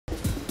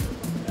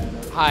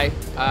Hi,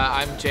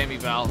 I'm Jamie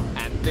Bell,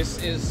 and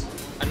this is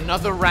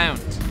another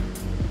round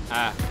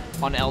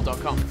on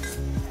Elle.com.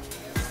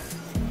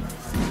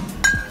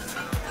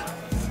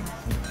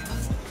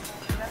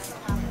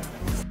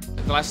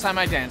 The last time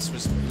I danced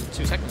was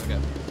 2 seconds ago.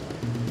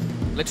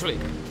 Literally,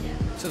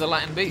 to the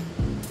Latin beat.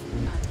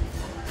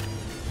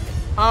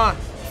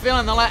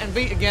 Feeling the Latin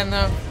beat again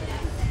though.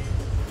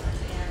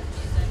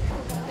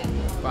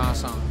 Wow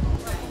song.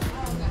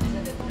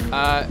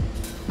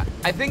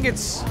 I think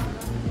it's...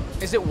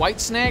 Is it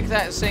Whitesnake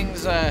that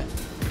sings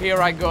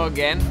Here I Go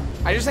Again?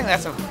 I just think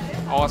that's an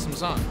awesome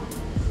song.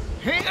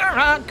 Here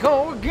I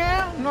go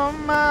again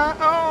on my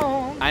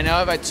own. I know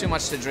I've had too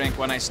much to drink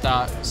when I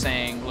start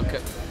saying, look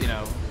at, you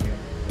know,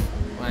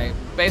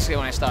 basically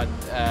when I start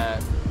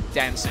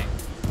dancing.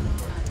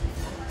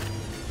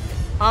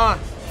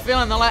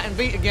 Feeling the Latin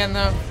beat again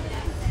though.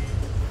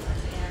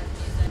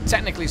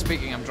 Technically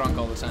speaking, I'm drunk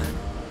all the time.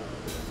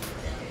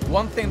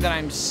 One thing that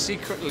I'm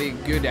secretly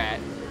good at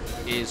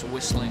is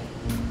whistling.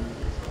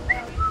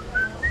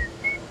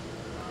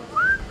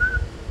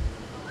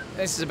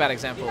 This is a bad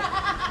example.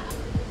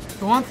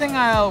 The one thing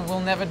I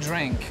will never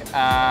drink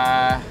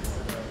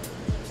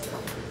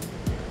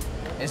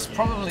is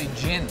probably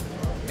gin,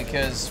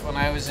 because when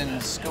I was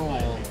in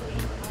school,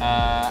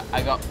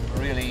 I got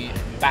really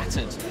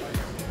battered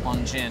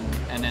on gin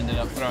and ended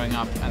up throwing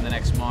up, and the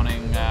next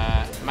morning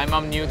my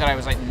mum knew that I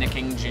was like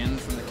nicking gin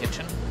from the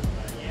kitchen,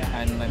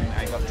 and then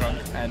I got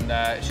drunk, and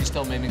she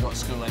still made me go to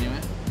school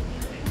anyway.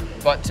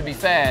 But to be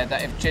fair,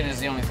 that if gin is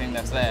the only thing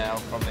that's there,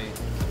 I'll probably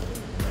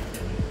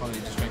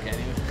just drink it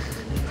anyway.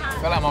 I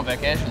feel like I'm on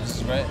vacation, this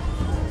is great.